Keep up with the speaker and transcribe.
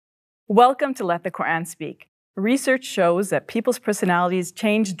Welcome to Let the Quran Speak. Research shows that people's personalities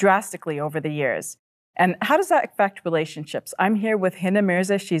change drastically over the years. And how does that affect relationships? I'm here with Hina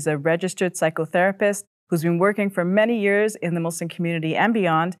Mirza. She's a registered psychotherapist who's been working for many years in the Muslim community and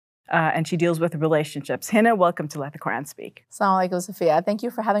beyond, and she deals with relationships. Hina, welcome to Let the Quran Speak. Assalamu alaikum, Sophia. Thank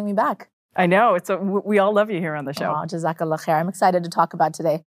you for having me back. I know, we all love you here on the show. Oh, Jazakallah khair. I'm excited to talk about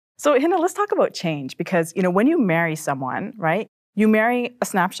today. So Hina, let's talk about change because, when you marry someone, right, you marry a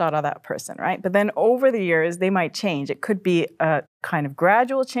snapshot of that person, right? But then over the years, they might change. It could be a kind of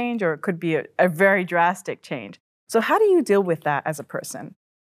gradual change or it could be a very drastic change. So how do you deal with that as a person?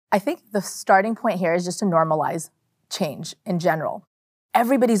 I think the starting point here is just to normalize change in general.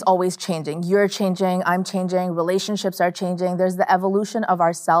 Everybody's always changing. You're changing, I'm changing, relationships are changing. There's the evolution of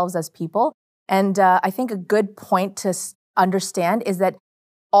ourselves as people. And I think a good point to understand is that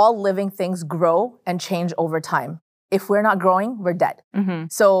all living things grow and change over time. If we're not growing, we're dead. Mm-hmm.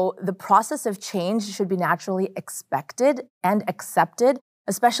 So the process of change should be naturally expected and accepted,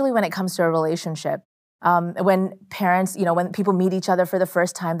 especially when it comes to a relationship. When parents, when people meet each other for the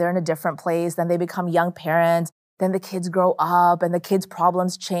first time, they're in a different place, then they become young parents, then the kids grow up and the kids'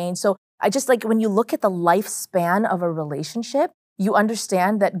 problems change. So I just when you look at the lifespan of a relationship, you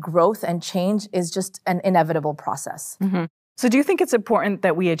understand that growth and change is just an inevitable process. Mm-hmm. So do you think it's important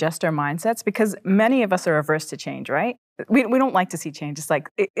that we adjust our mindsets? Because many of us are averse to change, right? We don't like to see change. It's like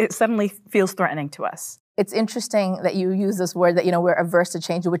it suddenly feels threatening to us. It's interesting that you use this word that, we're averse to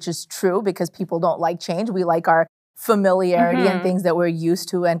change, which is true because people don't like change. We like our familiarity and things that we're used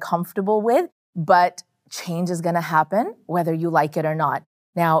to and comfortable with. But change is going to happen whether you like it or not.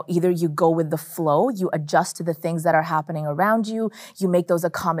 Now, either you go with the flow, you adjust to the things that are happening around you, you make those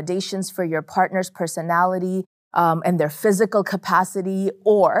accommodations for your partner's personality, and their physical capacity,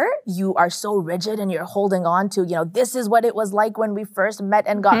 or you are so rigid and you're holding on to, this is what it was like when we first met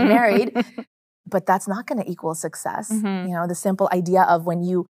and got married. But that's not going to equal success. The simple idea of when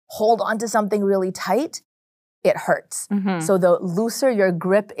you hold on to something really tight, it hurts. So the looser your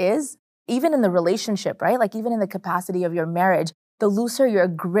grip is, even in the relationship, right? Like even in the capacity of your marriage, the looser your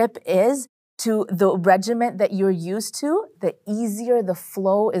grip is to the regiment that you're used to, the easier the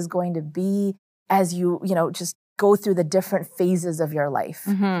flow is going to be as you, just go through the different phases of your life.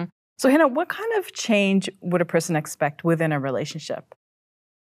 So Hina, what kind of change would a person expect within a relationship?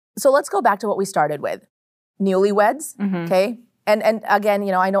 So let's go back to what we started with. Newlyweds, okay? And again,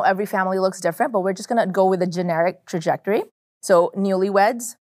 I know every family looks different, but we're just gonna go with a generic trajectory. So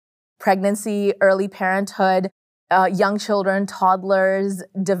newlyweds, pregnancy, early parenthood, young children, toddlers,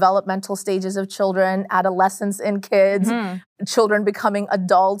 developmental stages of children, adolescence in kids, children becoming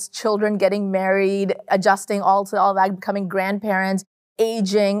adults, children getting married, adjusting all to all that, becoming grandparents,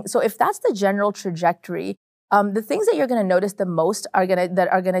 aging. So if that's the general trajectory, the things that you're going to notice the most that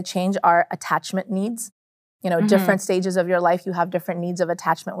are going to change are attachment needs. Different stages of your life, you have different needs of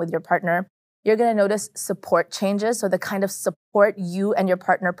attachment with your partner. You're going to notice support changes, so the kind of support you and your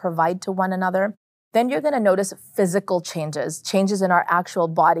partner provide to one another. Then you're going to notice physical changes in our actual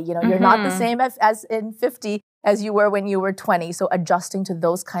body. You're not the same as in 50 as you were when you were 20. So adjusting to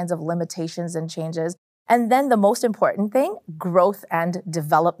those kinds of limitations and changes. And then the most important thing, growth and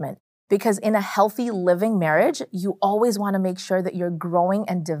development. Because in a healthy living marriage, you always want to make sure that you're growing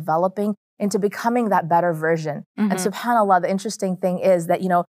and developing into becoming that better version. And subhanAllah, the interesting thing is that,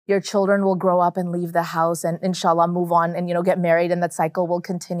 your children will grow up and leave the house and inshallah move on and, get married and that cycle will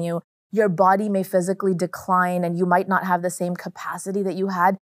continue. Your body may physically decline and you might not have the same capacity that you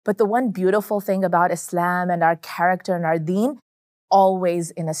had. But the one beautiful thing about Islam and our character and our deen,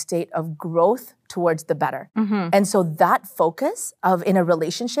 always in a state of growth towards the better. And so that focus of in a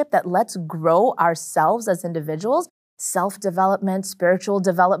relationship that let's grow ourselves as individuals, self-development, spiritual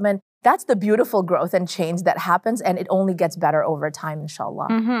development, that's the beautiful growth and change that happens and it only gets better over time,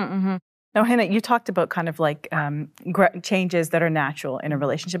 inshallah. Now, Hina, you talked about kind of like changes that are natural in a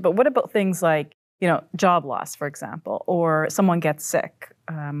relationship, but what about things like, job loss, for example, or someone gets sick,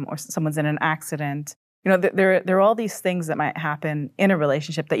 or someone's in an accident? There are all these things that might happen in a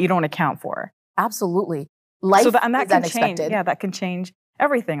relationship that you don't account for. Absolutely. Life that is can unexpected. Change, that can change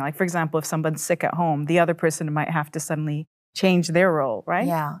everything. Like, for example, if someone's sick at home, the other person might have to suddenly change their role, right?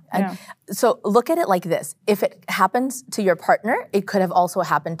 Yeah. And so look at it like this. If it happens to your partner, it could have also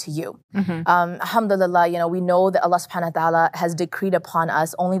happened to you. Alhamdulillah, we know that Allah subhanahu wa ta'ala has decreed upon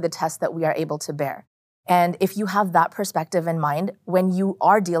us only the test that we are able to bear. And if you have that perspective in mind, when you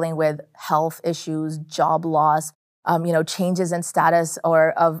are dealing with health issues, job loss, changes in status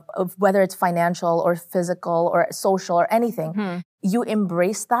or of whether it's financial or physical or social or anything, you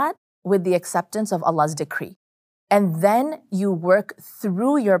embrace that with the acceptance of Allah's decree. And then you work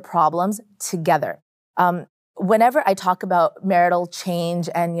through your problems together. Whenever I talk about marital change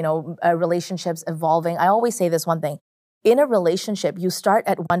and, relationships evolving, I always say this one thing. In a relationship, you start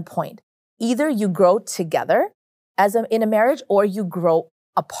at one point. Either you grow together in a marriage, or you grow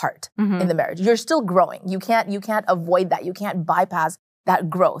apart in the marriage. You're still growing. You can't avoid that. You can't bypass that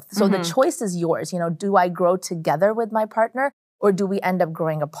growth. So the choice is yours. Do I grow together with my partner, or do we end up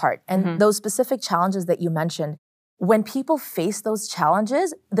growing apart? And those specific challenges that you mentioned, when people face those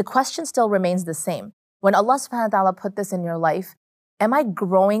challenges, the question still remains the same. When Allah subhanahu wa ta'ala put this in your life, am I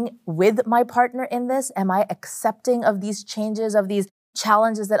growing with my partner in this? Am I accepting of these changes, of these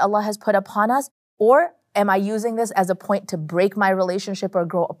challenges that Allah has put upon us? Or am I using this as a point to break my relationship or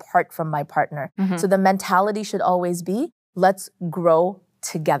grow apart from my partner? So the mentality should always be, let's grow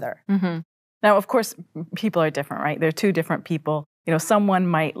together. Now, of course, people are different, right? They're two different people. Someone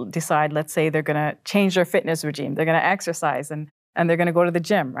might decide, let's say they're going to change their fitness regime. They're going to exercise and they're going to go to the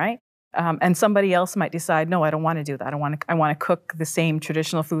gym, right? And somebody else might decide, no, I don't want to do that. I want to cook the same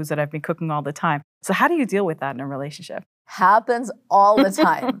traditional foods that I've been cooking all the time. So how do you deal with that in a relationship? Happens all the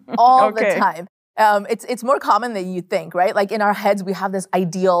time, all the time. It's more common than you think, right? Like in our heads, we have this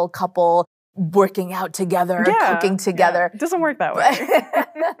ideal couple working out together, cooking together. It doesn't work that way.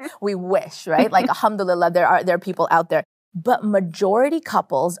 We wish, right? Like, alhamdulillah, there are people out there. But majority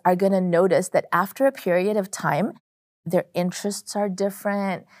couples are going to notice that after a period of time, their interests are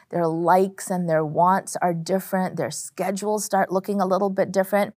different, their likes and their wants are different, their schedules start looking a little bit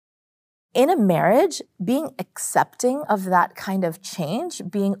different. In a marriage, being accepting of that kind of change,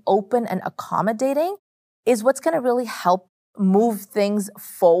 being open and accommodating is what's going to really help move things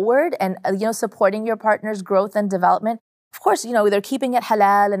forward and, supporting your partner's growth and development. Of course, they're keeping it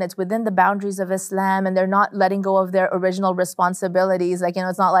halal and it's within the boundaries of Islam and they're not letting go of their original responsibilities. Like,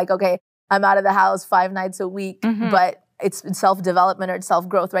 it's not like, okay, I'm out of the house 5 nights a week, but it's self-development or it's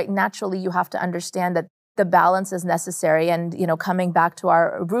self-growth, right? Naturally, you have to understand that the balance is necessary. And, coming back to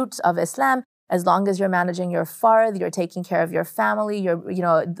our roots of Islam, as long as you're managing your fard, you're taking care of your family,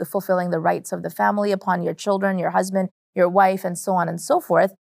 you're, fulfilling the rights of the family upon your children, your husband, your wife, and so on and so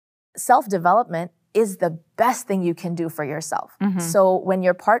forth, self-development is the best thing you can do for yourself. So when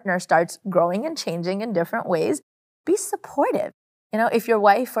your partner starts growing and changing in different ways, be supportive. If your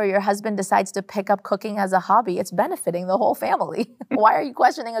wife or your husband decides to pick up cooking as a hobby, it's benefiting the whole family. Why are you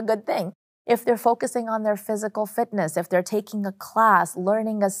questioning a good thing? If they're focusing on their physical fitness, if they're taking a class,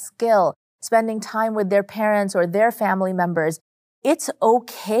 learning a skill, spending time with their parents or their family members, it's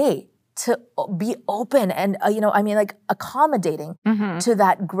okay to be open and, accommodating to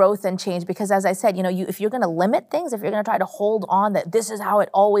that growth and change. Because as I said, if you're going to limit things, if you're going to try to hold on that this is how it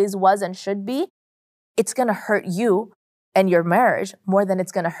always was and should be, it's going to hurt you and your marriage more than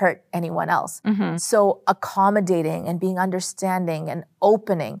it's going to hurt anyone else. So accommodating and being understanding and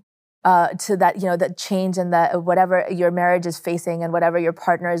opening to that, that change and that whatever your marriage is facing and whatever your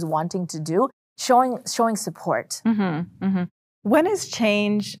partner is wanting to do, showing support. When is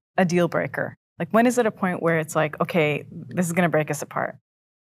change a deal breaker? Like, when is it a point where it's like, okay, this is going to break us apart?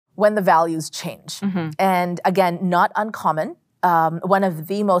 When the values change. And again, not uncommon. One of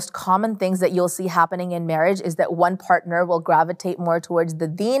the most common things that you'll see happening in marriage is that one partner will gravitate more towards the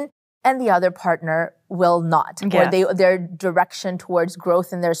deen and the other partner will not. Or their direction towards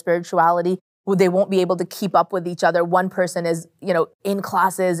growth in their spirituality, they won't be able to keep up with each other. One person is, in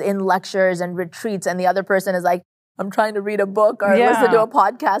classes, in lectures and retreats, and the other person is like, I'm trying to read a book or listen to a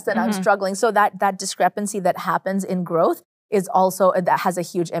podcast and I'm struggling. So that discrepancy that happens in growth is also, that has a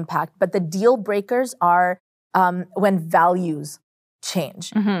huge impact. But the deal breakers are when values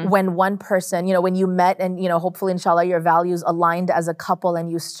change. When one person, when you met and, hopefully, inshallah, your values aligned as a couple and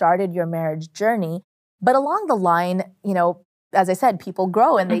you started your marriage journey. But along the line, as I said, people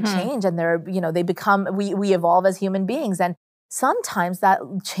grow and they change and they become, we evolve as human beings. And sometimes that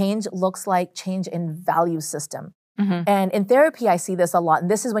change looks like change in value system. And in therapy, I see this a lot.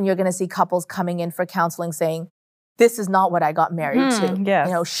 And this is when you're going to see couples coming in for counseling saying, this is not what I got married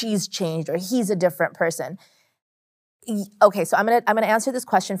to. She's changed or he's a different person. Okay, so I'm gonna answer this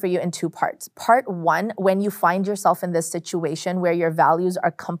question for you in 2 parts. Part 1, when you find yourself in this situation where your values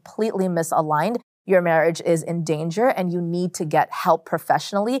are completely misaligned, your marriage is in danger and you need to get help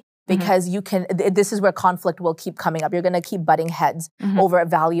professionally because this is where conflict will keep coming up. You're gonna keep butting heads over a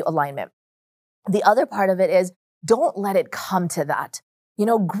value alignment. The other part of it is, don't let it come to that.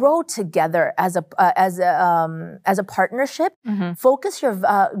 Grow together as a partnership. Focus your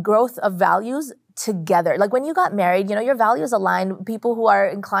growth of values together. Like when you got married, your values aligned. People who are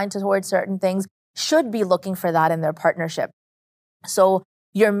inclined towards certain things should be looking for that in their partnership. So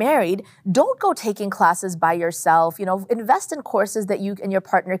you're married, don't go taking classes by yourself. Invest in courses that you and your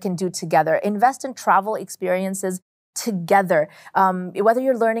partner can do together. Invest in travel experiences together. Whether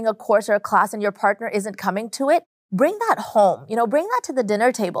you're learning a course or a class and your partner isn't coming to it, bring that home. Bring that to the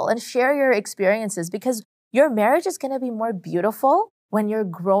dinner table and share your experiences, because your marriage is going to be more beautiful when you're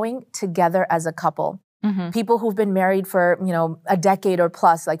growing together as a couple. People who've been married for, a decade or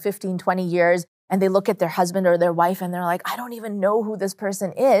plus, like 15, 20 years, and they look at their husband or their wife and they're like, I don't even know who this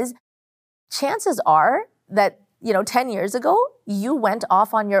person is. Chances are that, 10 years ago, you went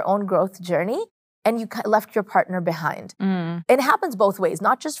off on your own growth journey and you left your partner behind. It happens both ways,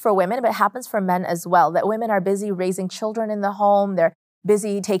 not just for women, but it happens for men as well, that women are busy raising children in the home. They're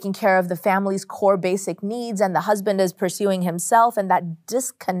busy taking care of the family's core basic needs, and the husband is pursuing himself. And that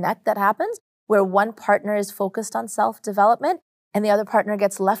disconnect that happens where one partner is focused on self-development and the other partner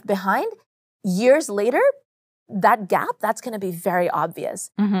gets left behind, years later, that gap, that's going to be very obvious.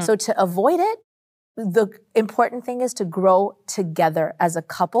 So to avoid it, the important thing is to grow together as a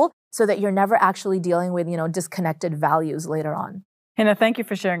couple so that you're never actually dealing with, disconnected values later on. Hina, thank you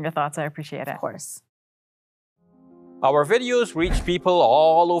for sharing your thoughts. I appreciate it. Of course. Our videos reach people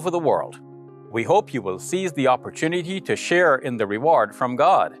all over the world. We hope you will seize the opportunity to share in the reward from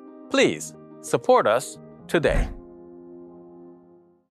God. Please support us today.